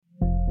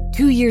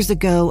2 years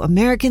ago,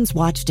 Americans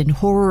watched in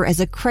horror as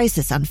a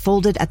crisis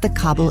unfolded at the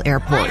Kabul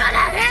airport.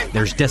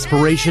 There's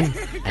desperation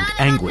and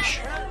anguish.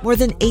 More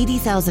than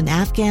 80,000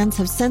 Afghans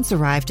have since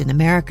arrived in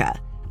America,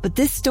 but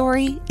this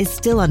story is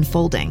still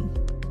unfolding.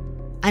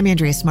 I'm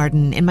Andrea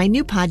Martin. In my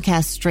new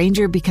podcast,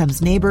 Stranger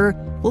Becomes Neighbor,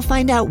 we'll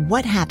find out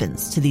what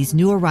happens to these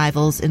new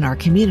arrivals in our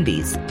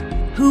communities.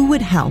 Who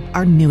would help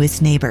our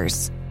newest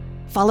neighbors?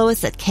 Follow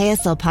us at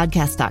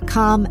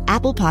kslpodcast.com,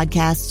 Apple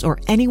Podcasts, or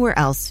anywhere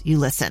else you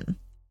listen.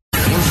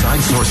 Inside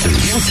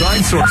Sources.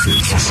 Inside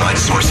Sources. Inside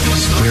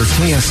Sources. Where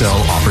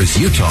KSL offers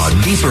Utah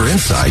deeper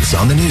insights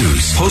on the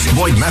news. Host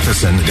Boyd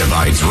Matheson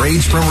divides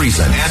rage from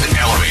reason and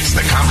elevates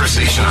the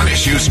conversation on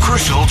issues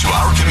crucial to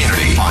our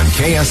community. On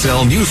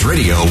KSL News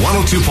Radio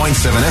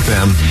 102.7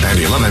 FM and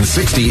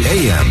 1160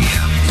 AM.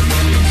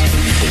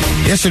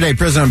 Yesterday,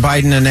 President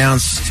Biden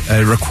announced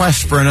a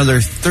request for another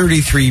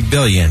 $33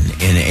 billion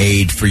in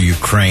aid for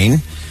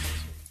Ukraine.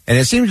 And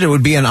it seems it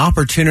would be an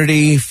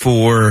opportunity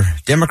for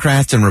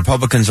Democrats and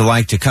Republicans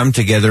alike to come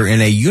together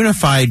in a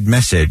unified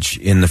message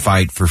in the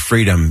fight for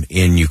freedom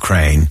in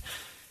Ukraine.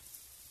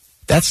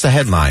 That's the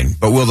headline.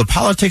 But will the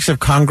politics of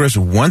Congress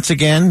once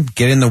again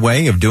get in the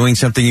way of doing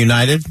something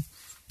united?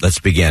 Let's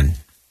begin.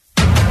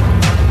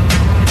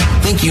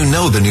 Think you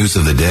know the news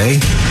of the day?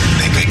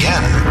 Think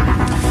again.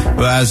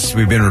 Well, as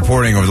we've been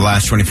reporting over the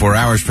last 24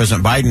 hours,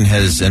 President Biden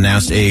has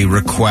announced a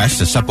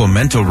request, a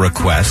supplemental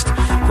request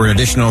for an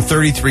additional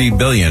 $33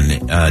 billion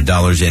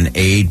in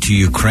aid to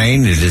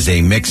Ukraine. It is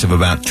a mix of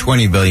about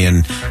 $20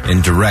 billion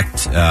in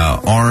direct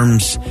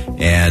arms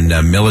and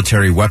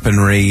military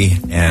weaponry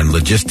and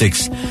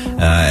logistics,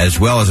 as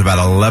well as about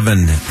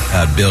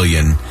 $11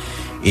 billion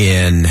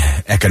in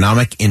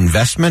economic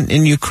investment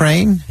in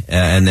Ukraine,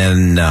 and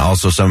then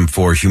also some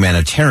for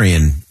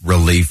humanitarian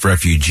relief,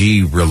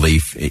 refugee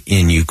relief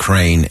in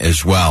Ukraine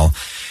as well.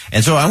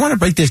 And so I want to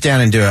break this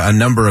down into a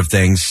number of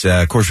things.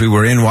 Of course, we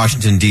were in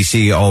Washington,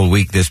 D.C. all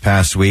week this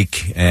past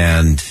week,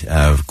 and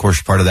of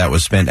course, part of that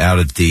was spent out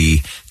at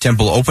the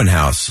Temple Open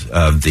House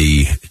of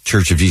the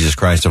Church of Jesus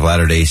Christ of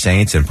Latter-day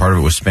Saints, and part of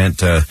it was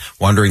spent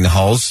wandering the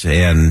halls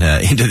and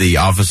into the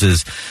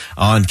offices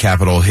on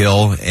Capitol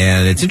Hill.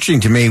 And it's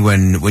interesting to me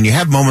when you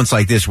have moments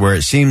like this where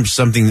it seems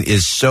something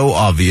is so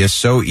obvious,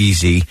 so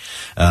easy,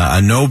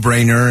 a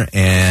no-brainer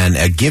and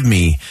a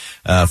give-me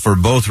for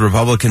both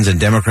Republicans and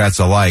Democrats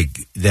alike,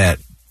 that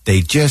they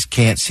just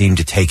can't seem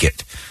to take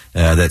it.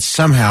 That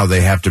somehow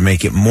they have to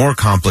make it more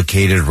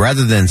complicated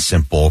rather than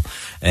simple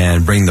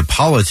and bring the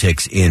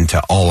politics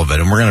into all of it.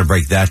 And we're going to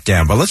break that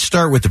down. But let's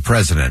start with the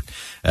president.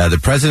 The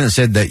president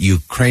said that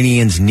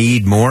Ukrainians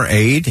need more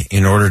aid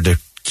in order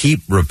to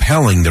keep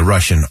repelling the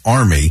Russian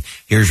army.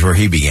 Here's where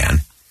he began.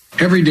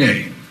 Every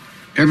day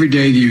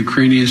the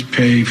Ukrainians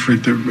pay for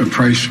the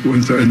price,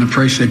 and the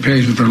price they pay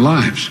is with their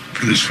lives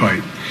for this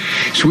fight.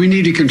 So we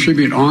need to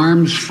contribute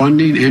arms,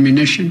 funding,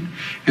 ammunition,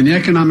 and the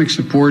economic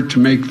support to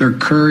make their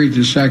courage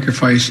and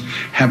sacrifice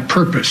have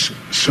purpose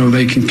so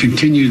they can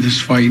continue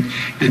this fight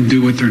and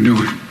do what they're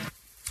doing.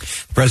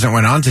 The president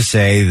went on to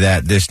say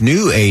that this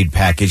new aid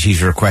package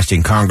he's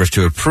requesting Congress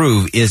to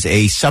approve is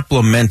a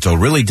supplemental,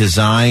 really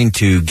designed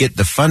to get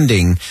the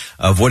funding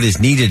of what is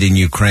needed in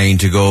Ukraine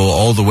to go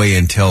all the way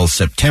until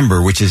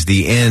September, which is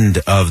the end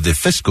of the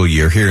fiscal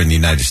year here in the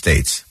United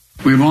States.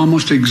 We've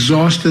almost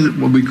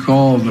exhausted what we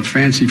call, the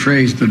fancy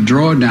phrase, the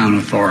drawdown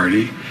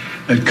authority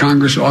that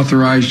Congress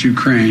authorized for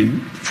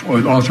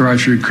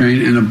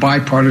Ukraine in a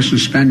bipartisan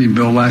spending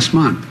bill last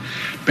month.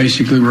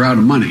 Basically, we're out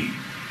of money.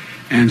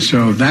 And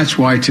so that's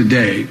why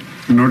today,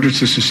 in order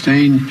to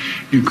sustain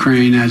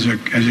Ukraine as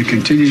it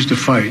continues to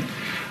fight,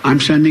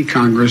 I'm sending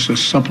Congress a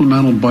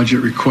supplemental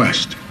budget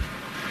request.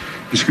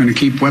 It's going to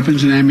keep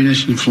weapons and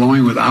ammunition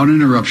flowing without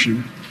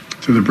interruption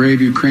to the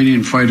brave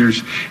Ukrainian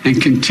fighters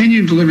and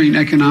continue delivering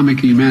economic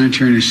and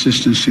humanitarian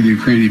assistance to the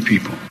Ukrainian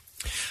people.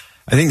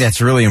 I think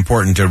that's really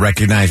important to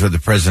recognize what the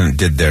president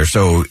did there.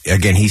 So,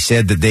 again, he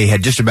said that they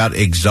had just about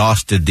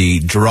exhausted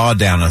the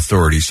drawdown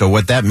authority. So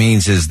what that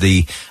means is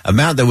the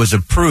amount that was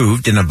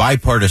approved in a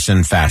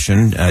bipartisan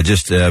fashion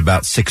just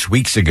about 6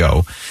 weeks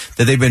ago,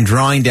 that they've been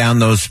drawing down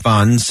those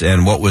funds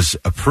and what was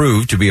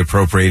approved to be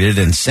appropriated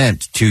and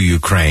sent to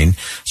Ukraine.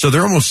 So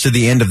they're almost to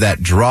the end of that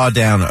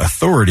drawdown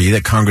authority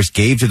that Congress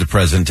gave to the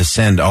president to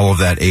send all of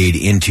that aid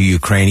into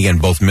Ukraine. Again,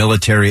 both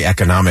military,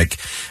 economic,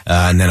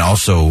 and then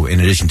also, in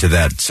addition to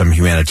that, some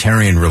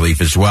humanitarian relief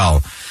as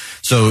well.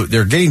 So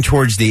they're getting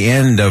towards the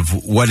end of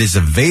what is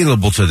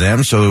available to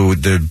them. So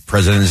the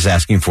president is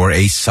asking for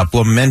a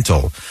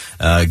supplemental.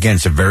 Again,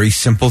 it's a very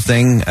simple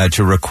thing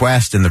to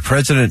request. And the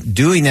president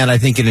doing that, I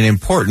think, in an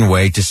important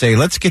way to say,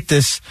 let's get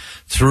this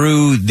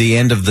through the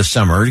end of the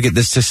summer, get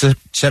this to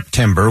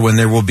September, when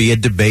there will be a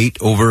debate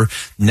over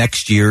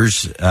next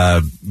year's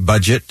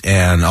budget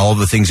and all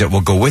the things that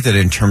will go with it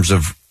in terms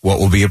of what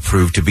will be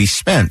approved to be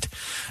spent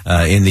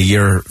in the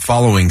year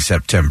following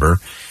September.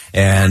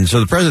 And so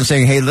the president's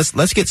saying, hey,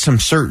 let's get some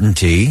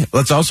certainty.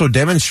 Let's also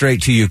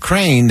demonstrate to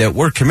Ukraine that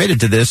we're committed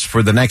to this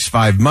for the next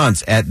 5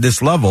 months at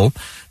this level,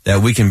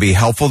 that we can be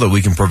helpful, that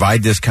we can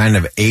provide this kind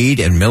of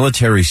aid and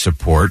military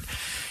support.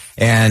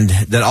 and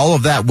that all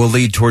of that will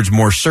lead towards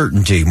more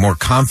certainty, more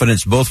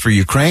confidence, both for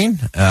Ukraine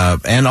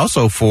and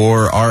also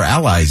for our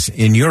allies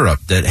in Europe,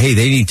 that, hey,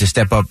 they need to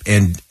step up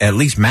and at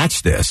least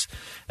match this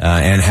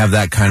and have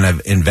that kind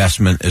of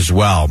investment as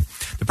well.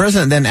 The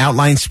president then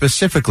outlined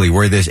specifically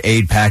where this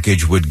aid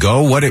package would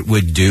go, what it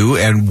would do,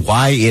 and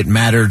why it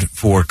mattered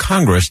for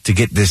Congress to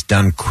get this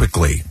done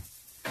quickly.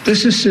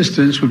 This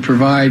assistance would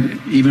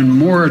provide even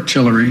more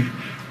artillery,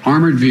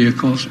 armored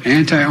vehicles,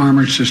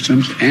 anti-armored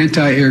systems,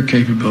 anti-air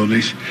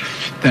capabilities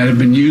that have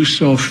been used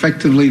so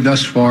effectively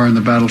thus far in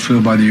the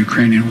battlefield by the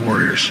Ukrainian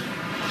warriors.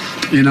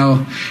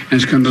 And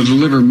it's going to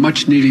deliver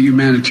much-needed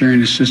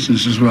humanitarian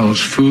assistance as well as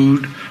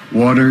food,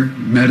 water,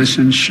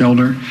 medicine,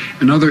 shelter,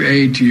 and other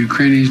aid to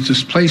Ukrainians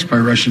displaced by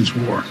Russia's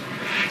war,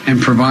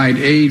 and provide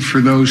aid for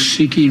those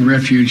seeking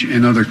refuge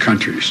in other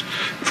countries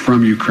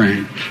from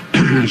Ukraine.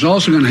 It's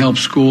also going to help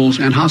schools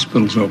and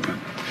hospitals open.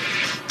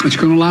 It's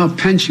going to allow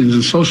pensions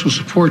and social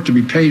support to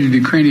be paid to the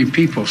Ukrainian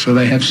people so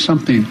they have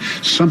something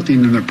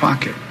in their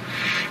pocket.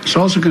 It's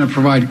also going to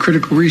provide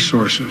critical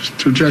resources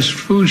to address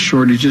food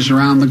shortages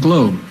around the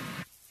globe.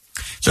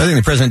 So I think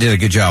the president did a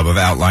good job of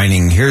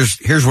outlining, here's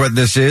what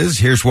this is,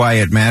 here's why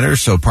it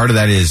matters. So part of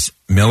that is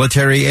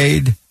military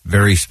aid,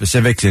 very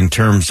specific in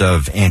terms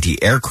of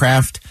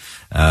anti-aircraft,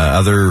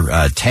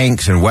 other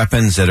tanks and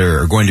weapons that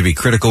are going to be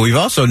critical. We've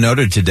also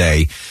noted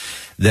today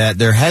that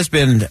there has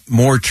been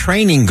more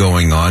training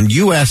going on,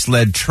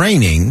 U.S.-led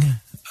training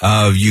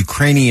of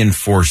Ukrainian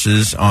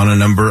forces on a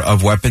number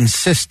of weapon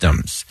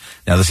systems.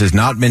 Now, this has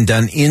not been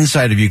done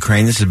inside of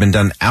Ukraine. This has been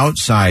done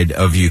outside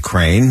of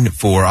Ukraine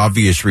for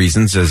obvious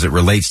reasons as it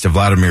relates to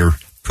Vladimir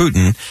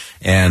Putin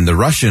and the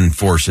Russian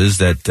forces,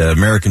 that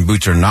American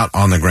boots are not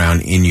on the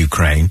ground in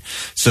Ukraine.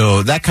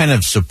 So that kind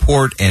of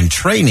support and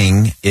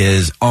training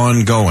is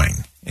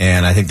ongoing.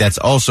 And I think that's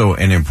also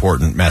an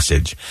important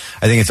message.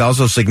 I think it's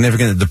also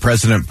significant that the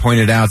president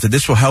pointed out that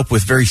this will help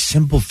with very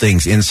simple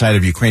things inside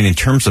of Ukraine in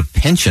terms of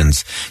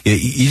pensions.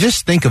 You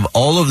just think of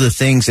all of the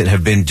things that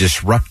have been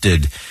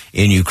disrupted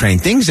in Ukraine,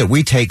 things that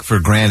we take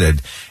for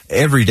granted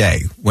every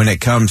day when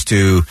it comes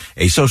to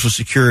a Social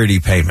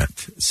Security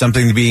payment,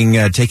 something being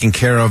taken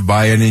care of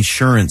by an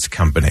insurance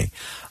company.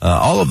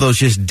 All of those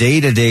just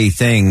day-to-day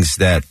things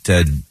that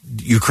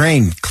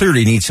Ukraine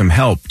clearly needs some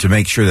help to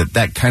make sure that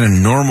that kind of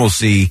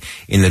normalcy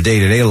in the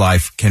day-to-day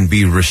life can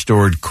be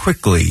restored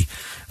quickly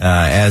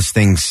as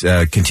things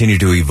continue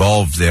to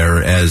evolve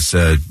there, as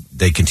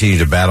they continue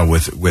to battle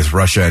with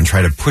Russia and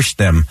try to push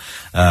them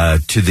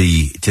to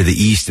the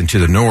east and to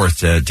the north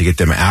to get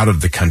them out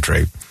of the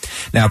country.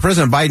 Now,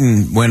 President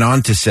Biden went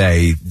on to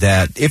say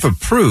that if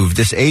approved,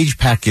 this aid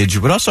package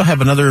would also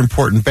have another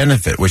important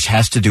benefit, which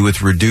has to do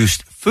with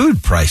reduced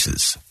food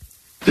prices.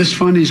 This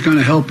funding is going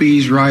to help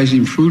ease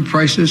rising food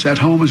prices at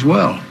home as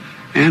well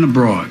and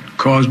abroad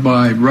caused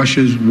by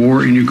Russia's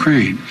war in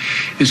Ukraine.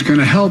 It's going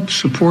to help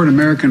support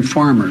American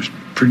farmers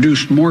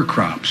produce more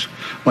crops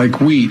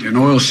like wheat and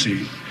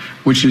oilseed,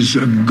 which is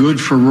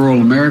good for rural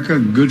America,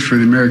 good for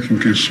the American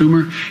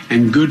consumer,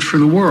 and good for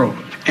the world.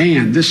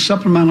 And this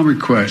supplemental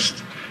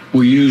request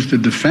will use the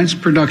Defense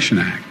Production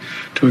Act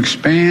to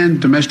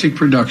expand domestic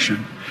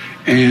production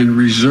and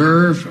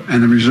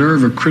the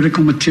reserve of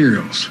critical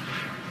materials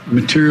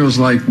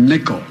like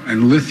nickel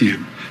and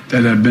lithium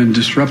that have been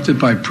disrupted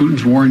by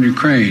Putin's war in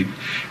Ukraine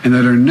and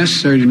that are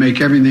necessary to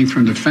make everything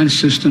from defense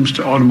systems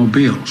to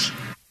automobiles.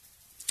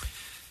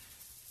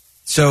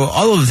 So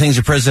all of the things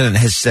the president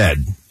has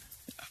said,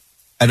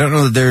 I don't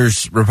know that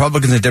there's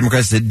Republicans and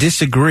Democrats that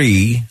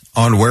disagree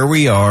on where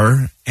we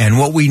are and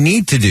what we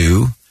need to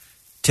do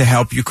to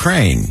help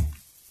Ukraine.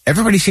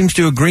 Everybody seems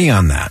to agree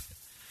on that.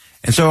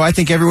 And so I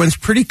think everyone's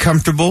pretty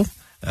comfortable.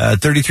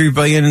 $33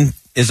 billion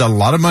is a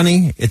lot of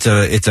money. It's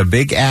a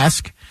big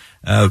ask.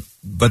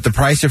 But the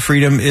price of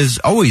freedom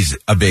is always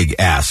a big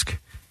ask.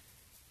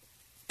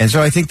 And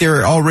so I think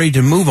they're all ready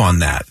to move on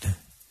that.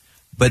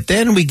 But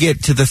then we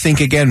get to the think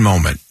again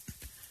moment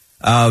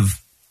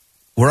of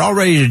we're all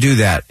ready to do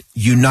that.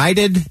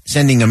 United,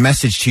 sending a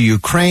message to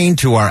Ukraine,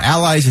 to our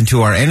allies, and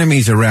to our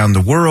enemies around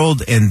the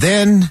world. And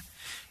then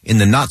in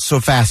the not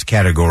so fast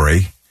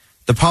category,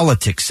 the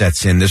politics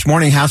sets in. This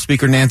morning, House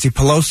Speaker Nancy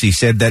Pelosi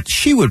said that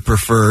she would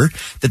prefer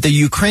that the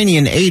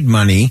Ukrainian aid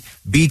money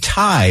be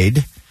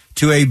tied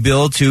to a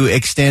bill to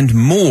extend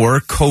more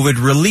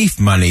COVID relief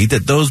money,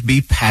 that those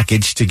be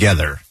packaged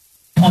together.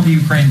 On the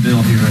Ukraine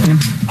bill here,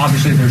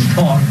 obviously there's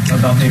talk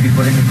about maybe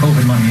putting the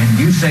COVID money in.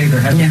 You say there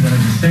hasn't been a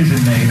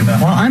decision made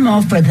about. Well, I'm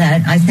all for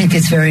that. I think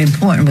it's very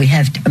important. We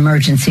have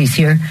emergencies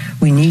here.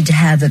 We need to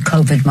have the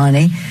COVID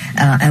money,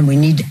 and we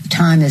need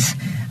time is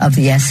of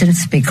the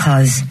essence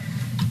because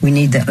we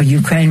need the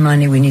Ukraine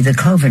money, we need the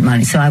COVID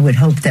money. So I would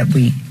hope that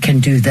we can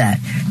do that.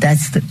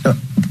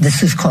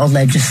 This is called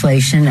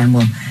legislation, and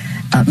we'll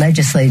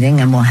legislating,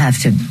 and we'll have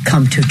to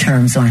come to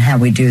terms on how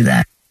we do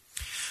that.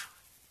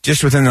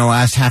 Just within the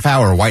last half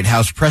hour, White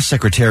House Press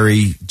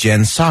Secretary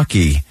Jen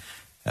Psaki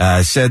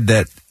said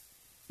that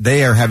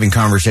they are having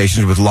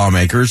conversations with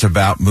lawmakers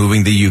about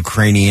moving the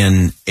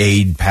Ukrainian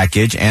aid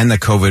package and the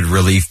COVID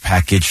relief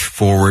package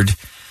forward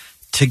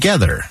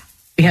together.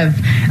 We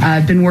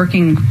have been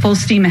working full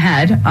steam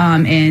ahead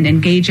in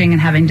engaging and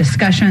having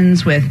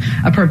discussions with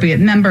appropriate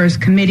members,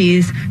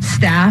 committees,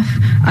 staff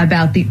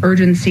about the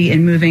urgency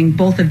in moving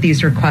both of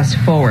these requests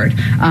forward.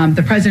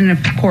 The president,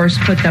 of course,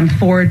 put them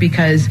forward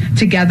because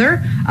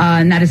together,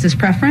 and that is his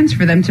preference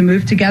for them to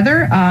move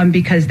together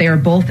because they are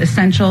both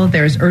essential.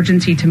 There's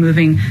urgency to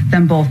moving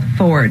them both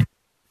forward.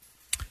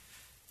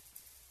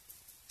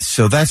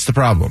 So that's the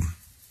problem.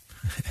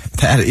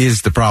 That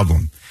is the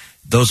problem.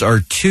 Those are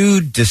two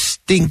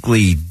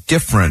distinctly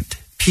different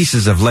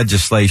pieces of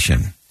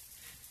legislation.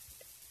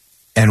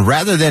 And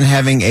rather than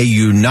having a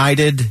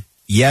united,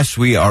 yes,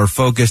 we are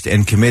focused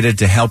and committed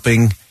to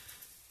helping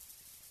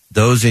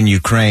those in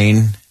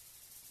Ukraine,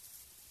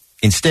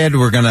 instead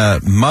we're going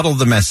to muddle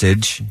the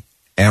message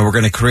and we're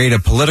going to create a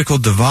political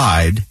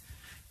divide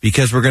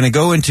because we're going to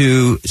go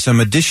into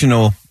some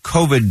additional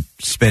COVID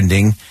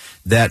spending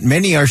that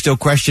many are still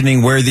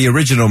questioning where the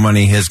original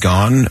money has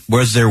gone.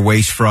 Was there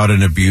waste, fraud,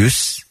 and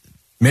abuse?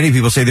 Many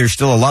people say there's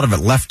still a lot of it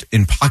left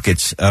in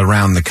pockets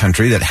around the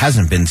country that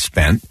hasn't been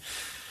spent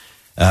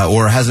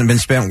or hasn't been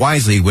spent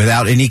wisely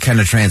without any kind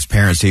of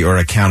transparency or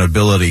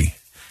accountability.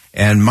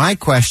 And my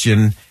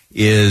question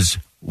is,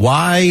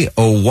 why,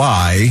 oh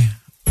why,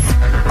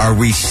 are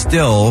we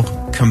still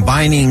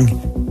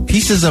combining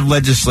pieces of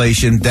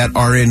legislation that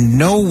are in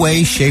no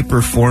way, shape,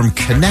 or form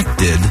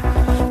connected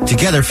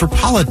together for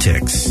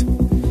politics?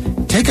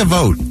 Take a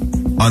vote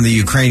on the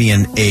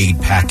Ukrainian aid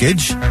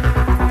package,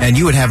 and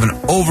you would have an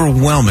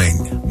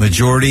overwhelming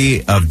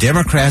majority of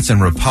Democrats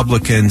and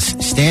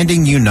Republicans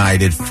standing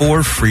united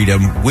for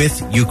freedom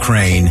with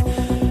Ukraine,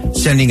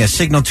 sending a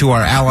signal to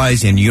our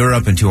allies in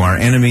Europe and to our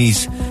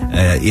enemies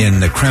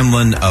in the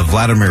Kremlin of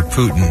Vladimir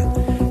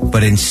Putin.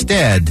 But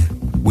instead,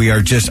 we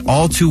are just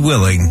all too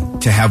willing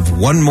to have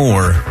one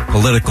more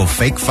political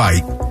fake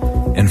fight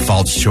and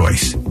false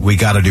choice. We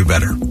got to do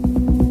better.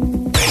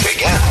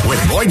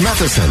 With Boyd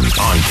Matheson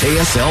on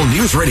KSL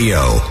News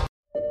Radio.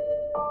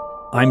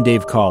 I'm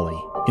Dave Cawley,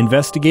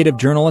 investigative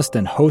journalist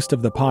and host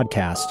of the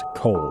podcast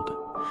Cold.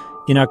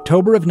 In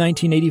October of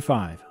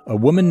 1985, a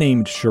woman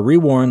named Cherie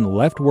Warren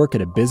left work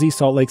at a busy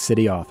Salt Lake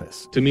City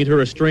office to meet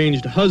her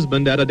estranged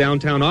husband at a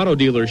downtown auto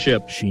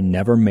dealership. She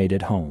never made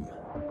it home.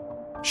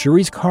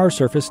 Cherie's car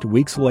surfaced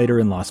weeks later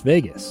in Las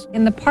Vegas.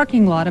 In the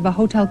parking lot of a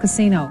hotel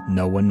casino.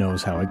 No one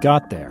knows how it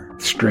got there.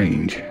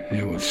 Strange.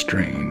 It was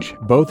strange.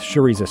 Both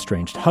Cherie's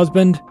estranged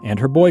husband and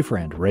her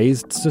boyfriend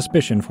raised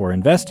suspicion for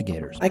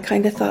investigators. I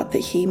kind of thought that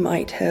he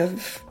might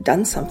have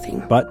done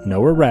something. But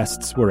no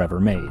arrests were ever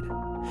made.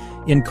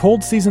 In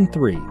Cold Season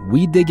 3,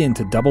 we dig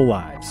into double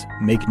lives,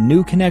 make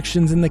new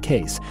connections in the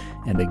case,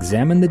 and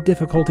examine the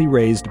difficulty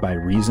raised by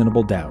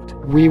reasonable doubt.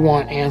 We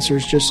want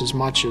answers just as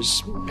much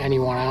as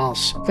anyone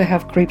else. They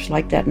have creeps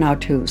like that now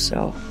too,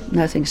 so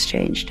nothing's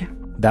changed.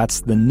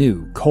 That's the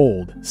new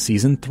Cold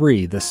Season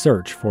 3, The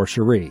Search for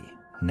Cherie,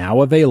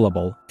 now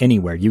available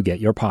anywhere you get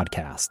your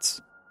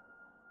podcasts.